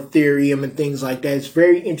 Ethereum and things like that. It's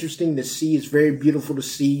very interesting to see. It's very beautiful to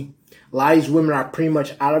see. A lot of these women are pretty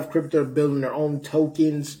much out of crypto. They're building their own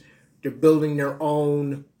tokens. They're building their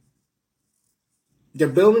own,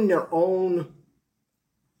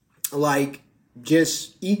 like,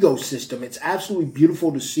 just ecosystem. It's absolutely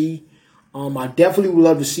beautiful to see. I definitely would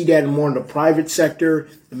love to see that more in the private sector,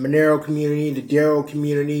 the Monero community, the Darrow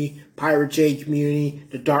community, Pirate J community,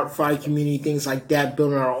 the DarkFi community, things like that,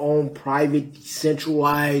 building our own private,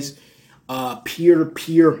 decentralized,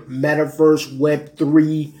 peer-to-peer metaverse,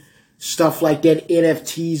 Web3, stuff like that,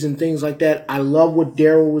 NFTs and things like that. I love what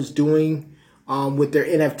Darrow was doing with their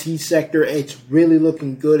NFT sector. It's really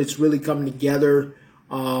looking good. It's really coming together.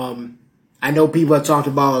 I know people have talked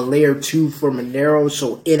about a layer 2 for Monero,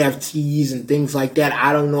 so NFTs and things like that.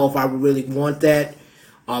 I don't know if I would really want that.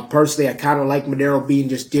 Personally, I kind of like Monero being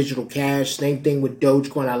just digital cash. Same thing with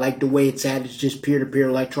Dogecoin. I like the way it's at. It's just peer-to-peer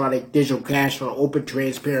electronic digital cash on an open,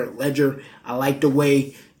 transparent ledger. I like the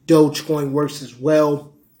way Dogecoin works as well.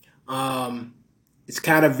 It's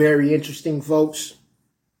kind of very interesting, folks.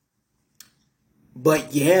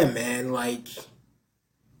 But yeah, man, like,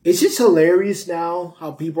 it's just hilarious now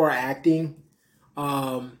how people are acting.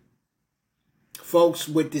 Folks,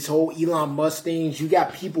 with this whole Elon Musk thing, you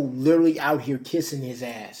got people literally out here kissing his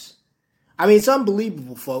ass. I mean, it's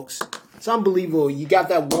unbelievable, folks. It's unbelievable. You got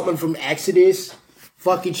that woman from Exodus.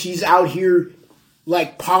 Fucking, she's out here,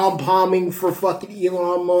 like, pom-pomming for fucking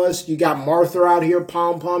Elon Musk. You got Martha out here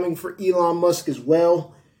pom-pomming for Elon Musk as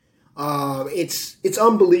well. It's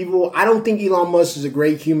unbelievable. I don't think Elon Musk is a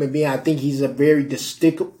great human being. I think he's a very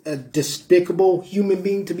despicable human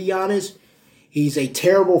being, to be honest. He's a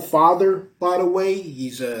terrible father, by the way.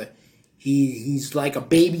 He's like a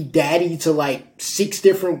baby daddy to like 6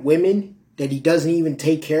 different women that he doesn't even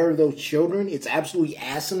take care of those children. It's absolutely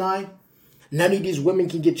asinine. None of these women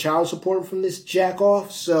can get child support from this jack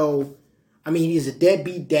off. So, I mean, he's a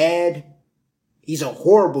deadbeat dad. He's a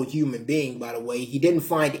horrible human being, by the way. He didn't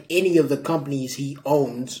find any of the companies he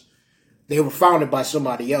owns. They were founded by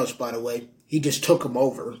somebody else, by the way. He just took them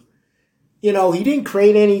over. He didn't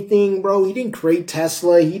create anything, bro. He didn't create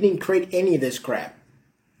Tesla. He didn't create any of this crap.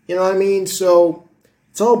 You know what I mean? So,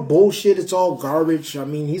 it's all bullshit. It's all garbage. I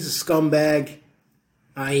mean, he's a scumbag.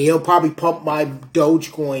 He'll probably pump my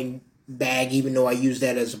Dogecoin bag, even though I use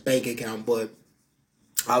that as a bank account. But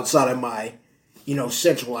outside of my,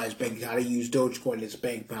 centralized bank account, I use Dogecoin as a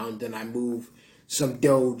bank account. Then I move some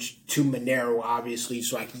Doge to Monero, obviously,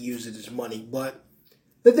 so I can use it as money. But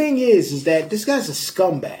the thing is that this guy's a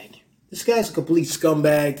scumbag. This guy's a complete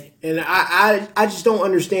scumbag, and I just don't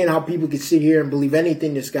understand how people can sit here and believe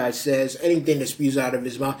anything this guy says, anything that spews out of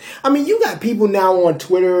his mouth. I mean, you got people now on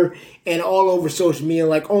Twitter and all over social media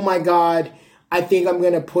like, oh my God, I think I'm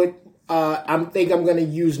gonna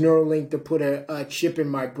use Neuralink to put a chip in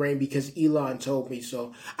my brain because Elon told me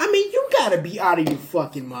so. I mean, you gotta be out of your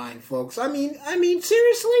fucking mind, folks. I mean,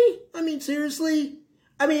 seriously.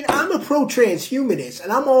 I mean, I'm a pro-transhumanist,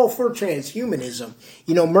 and I'm all for transhumanism.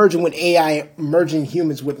 You know, merging with AI, merging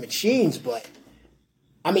humans with machines. But,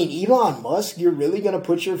 I mean, Elon Musk, you're really going to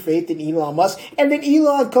put your faith in Elon Musk? And then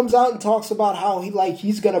Elon comes out and talks about how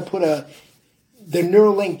he's going to put the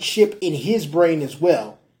Neuralink chip in his brain as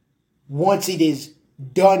well once it is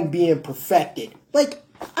done being perfected. Like,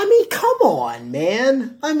 I mean, come on,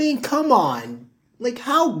 man. I mean, come on. Like,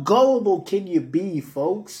 how gullible can you be,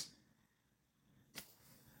 folks?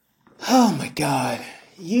 Oh my God.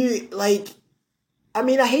 I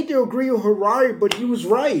hate to agree with Harari, but he was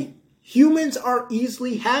right. Humans are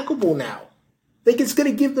easily hackable now. Like, it's going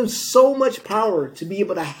to give them so much power to be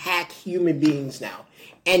able to hack human beings now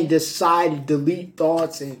and decide to delete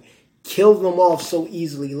thoughts and kill them off so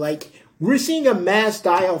easily. Like, we're seeing a mass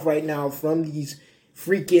die-off right now from these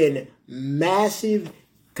freaking massive,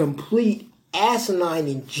 complete, asinine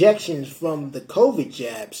injections from the COVID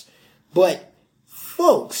jabs. But,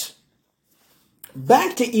 folks,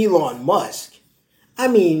 back to Elon Musk. I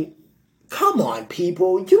mean, come on,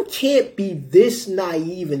 people. You can't be this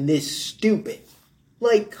naive and this stupid.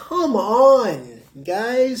 Like, come on,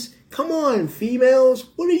 guys. Come on, females.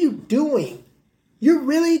 What are you doing? You're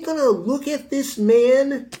really gonna look at this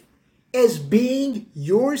man as being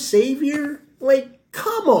your savior? Like,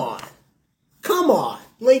 come on. Come on.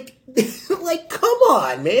 Like, come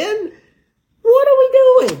on, man. What are we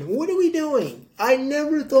doing? What are we doing? I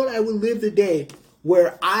never thought I would live the day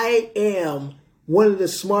where I am one of the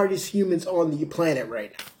smartest humans on the planet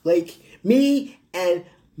right now. Like, me and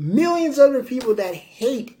millions of other people that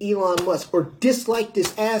hate Elon Musk or dislike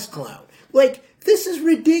this ass clown. Like, this is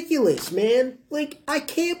ridiculous, man. Like, I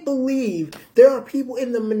can't believe there are people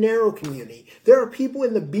in the Monero community. There are people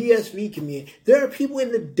in the BSV community. There are people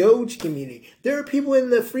in the Doge community. There are people in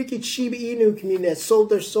the freaking Shiba Inu community that sold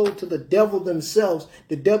their soul to the devil themselves,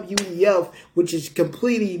 the WEF, which is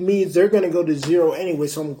completely means they're going to go to zero anyway.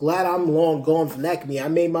 So I'm glad I'm long gone from that community. I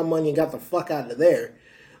made my money and got the fuck out of there.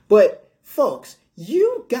 But, folks,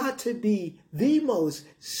 you got to be the most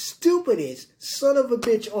stupidest son of a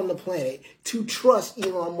bitch on the planet to trust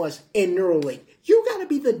Elon Musk and Neuralink. You got to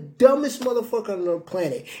be the dumbest motherfucker on the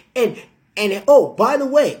planet. And oh, by the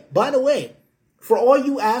way, for all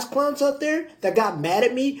you ass clowns out there that got mad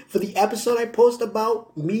at me for the episode I posted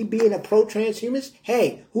about me being a pro-transhumanist,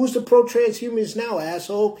 hey, who's the pro-transhumanist now,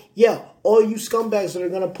 asshole? Yeah, all you scumbags that are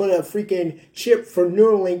going to put a freaking chip for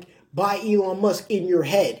Neuralink by Elon Musk in your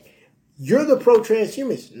head. You're the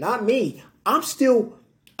pro-transhumanist, not me. I'm still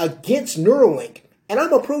against Neuralink. And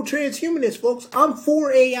I'm a pro-transhumanist, folks. I'm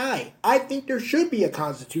for AI. I think there should be a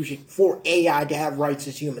constitution for AI to have rights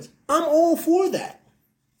as humans. I'm all for that.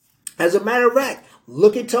 As a matter of fact,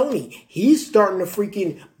 look at Tony. He's starting to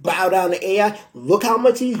freaking bow down to AI. Look how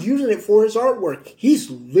much he's using it for his artwork.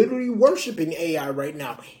 He's literally worshiping AI right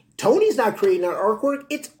now. Tony's not creating that artwork.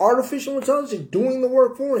 It's artificial intelligence doing the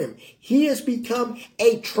work for him. He has become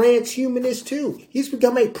a transhumanist too. He's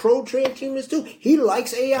become a pro-transhumanist too. He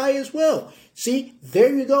likes AI as well. See,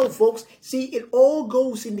 there you go, folks. See, it all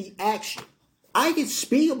goes in the action. I can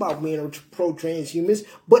speak about being a pro-transhumanist,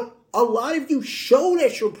 but a lot of you show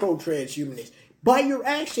that you're pro-transhumanist by your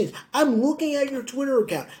actions. I'm looking at your Twitter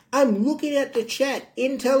account. I'm looking at the chat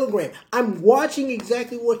in Telegram. I'm watching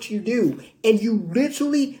exactly what you do. And you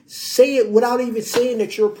literally say it without even saying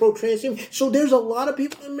that you're a pro-transhuman. So there's a lot of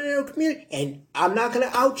people in the Monero community. And I'm not going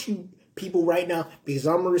to out you people right now because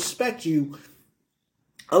I'm going to respect you.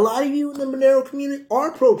 A lot of you in the Monero community are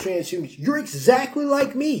pro-transhumans. You're exactly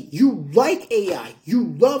like me. You like AI. You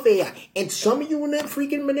love AI. And some of you in that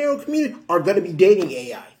freaking Monero community are going to be dating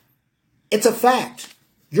AI. It's a fact.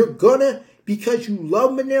 You're gonna, because you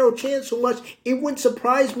love Monero Chan so much, it wouldn't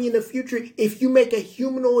surprise me in the future if you make a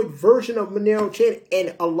humanoid version of Monero Chan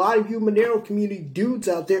and a lot of you Monero community dudes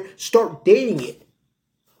out there start dating it.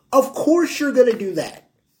 Of course you're gonna do that.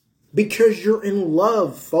 Because you're in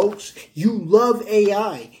love, folks. You love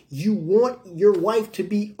AI. You want your wife to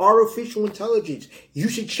be artificial intelligence. You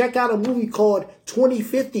should check out a movie called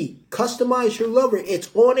 2050, Customize Your Lover. It's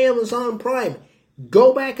on Amazon Prime.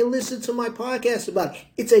 Go back and listen to my podcast about it.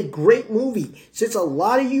 It's a great movie. Since a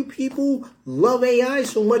lot of you people love AI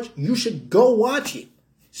so much, you should go watch it.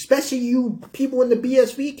 Especially you people in the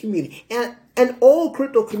BSV community and all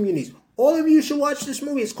crypto communities. All of you should watch this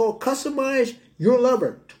movie. It's called Customize Your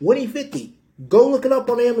Lover 2050. Go look it up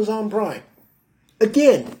on Amazon Prime.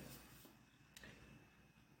 Again,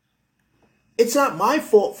 it's not my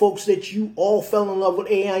fault, folks, that you all fell in love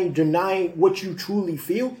with AI and denying what you truly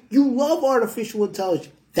feel. You love artificial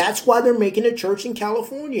intelligence. That's why they're making a church in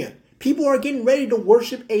California. People are getting ready to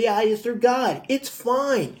worship AI as their God. It's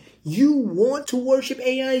fine. You want to worship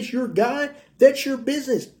AI as your God? That's your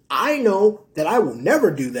business. I know that I will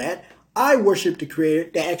never do that. I worship the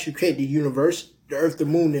creator that actually created the universe, the earth, the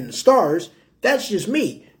moon, and the stars. That's just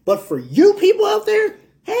me. But for you people out there,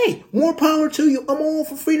 hey, more power to you. I'm all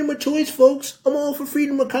for freedom of choice, folks. I'm all for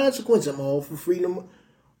freedom of consequence. I'm all for freedom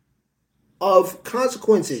of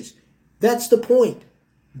consequences. That's the point.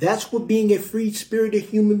 That's what being a free-spirited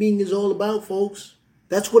human being is all about, folks.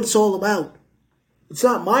 That's what it's all about. It's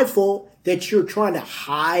not my fault that you're trying to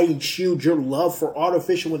hide and shield your love for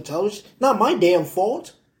artificial intelligence. Not my damn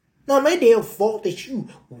fault. Not my damn fault that you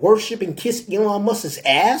worship and kiss Elon Musk's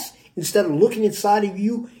ass instead of looking inside of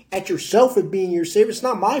you at yourself and being your savior. It's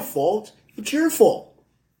not my fault. It's your fault.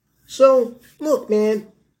 So, look,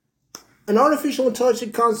 man. An artificial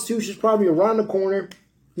intelligence constitution is probably around the corner,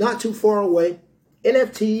 not too far away.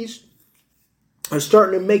 NFTs are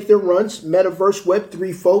starting to make their runs. Metaverse,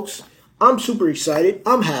 Web3, folks. I'm super excited.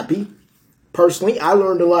 I'm happy. Personally, I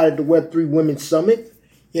learned a lot at the Web3 Women's Summit.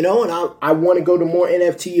 And I want to go to more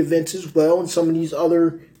NFT events as well and some of these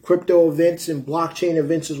other crypto events and blockchain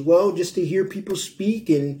events as well, just to hear people speak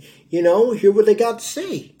and, hear what they got to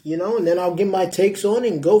say, and then I'll get my takes on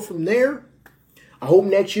it and go from there. I hope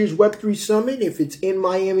next year's Web3 Summit, if it's in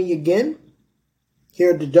Miami again,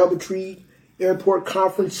 here at the DoubleTree Airport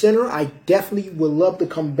Conference Center, I definitely would love to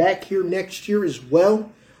come back here next year as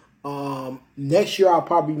well. Next year, I'll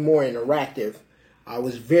probably be more interactive. I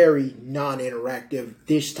was very non-interactive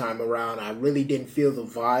this time around. I really didn't feel the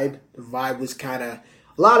vibe. The vibe was kind of,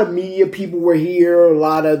 a lot of media people were here, a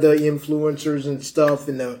lot of the influencers and stuff,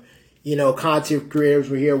 and the, content creators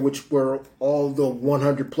were here, which were all the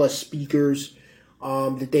 100 plus speakers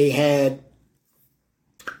that they had.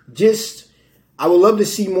 I would love to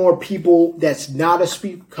see more people that's not a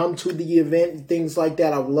speaker come to the event and things like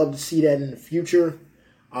that. I would love to see that in the future.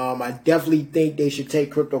 I definitely think they should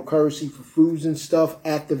take cryptocurrency for foods and stuff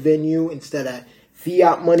at the venue instead of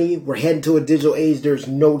fiat money. We're heading to a digital age. There's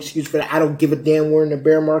no excuse for that. I don't give a damn we're in the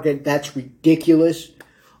bear market. That's ridiculous.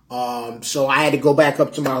 So I had to go back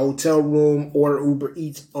up to my hotel room, order Uber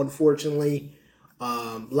Eats, unfortunately.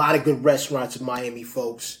 A lot of good restaurants in Miami,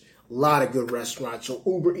 folks. A lot of good restaurants. So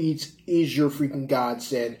Uber Eats is your freaking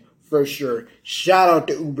godsend for sure. Shout out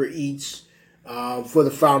to Uber Eats. For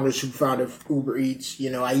the founders who founded Uber Eats.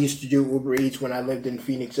 I used to do Uber Eats when I lived in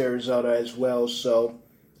Phoenix, Arizona as well. So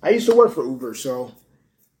I used to work for Uber. So,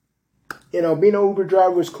 being an Uber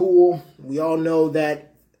driver was cool. We all know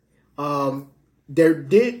that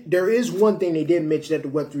there is one thing they did mention at the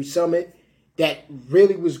Web3 Summit that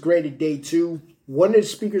really was great at day 2. One of the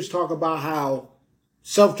speakers talked about how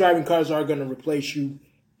self-driving cars are going to replace you.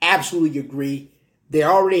 Absolutely agree. They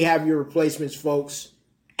already have your replacements, folks.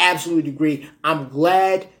 Absolutely agree. I'm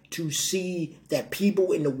glad to see that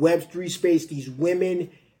people in the Web3 space, these women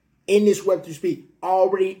in this Web3 space,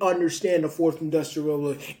 already understand the fourth industrial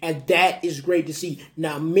revolution. And that is great to see.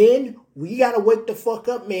 Now, men, we got to wake the fuck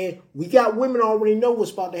up, man. We got women already know what's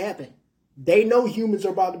about to happen. They know humans are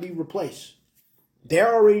about to be replaced. They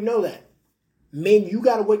already know that. Men, you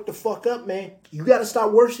got to wake the fuck up, man. You got to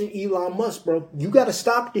stop worshiping Elon Musk, bro. You got to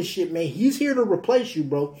stop this shit, man. He's here to replace you,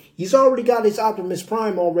 bro. He's already got his Optimus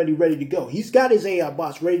Prime already ready to go. He's got his AI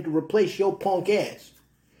bots ready to replace your punk ass.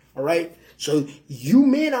 All right? So you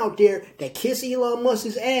men out there that kiss Elon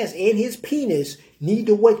Musk's ass and his penis need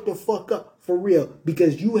to wake the fuck up for real,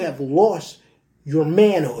 because you have lost your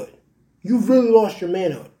manhood. You've really lost your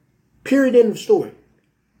manhood. Period. End of story.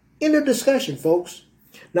 End of discussion, folks.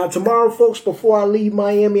 Now, tomorrow, folks, before I leave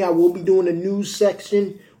Miami, I will be doing a news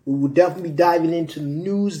section. We will definitely be diving into the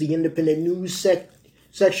news, the independent news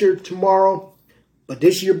section tomorrow. But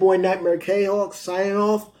this is your boy, Nightmare K-Hawk, signing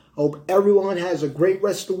off. I hope everyone has a great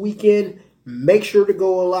rest of the weekend. Make sure to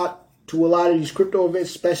go to a lot of these crypto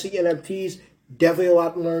events, especially NFTs. Definitely a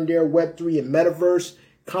lot to learn there. Web3 and Metaverse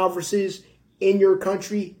conferences in your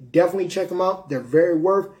country. Definitely check them out. They're very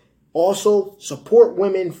worth. Also, support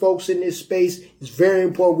women, folks, in this space. It's very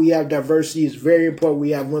important we have diversity. It's very important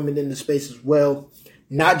we have women in the space as well.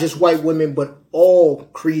 Not just white women, but all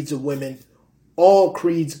creeds of women, all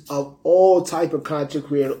creeds of all type of content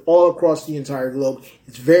creator all across the entire globe.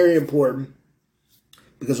 It's very important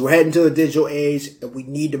because we're heading to the digital age and we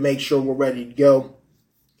need to make sure we're ready to go.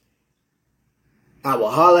 I will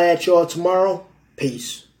holla at y'all tomorrow.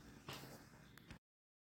 Peace.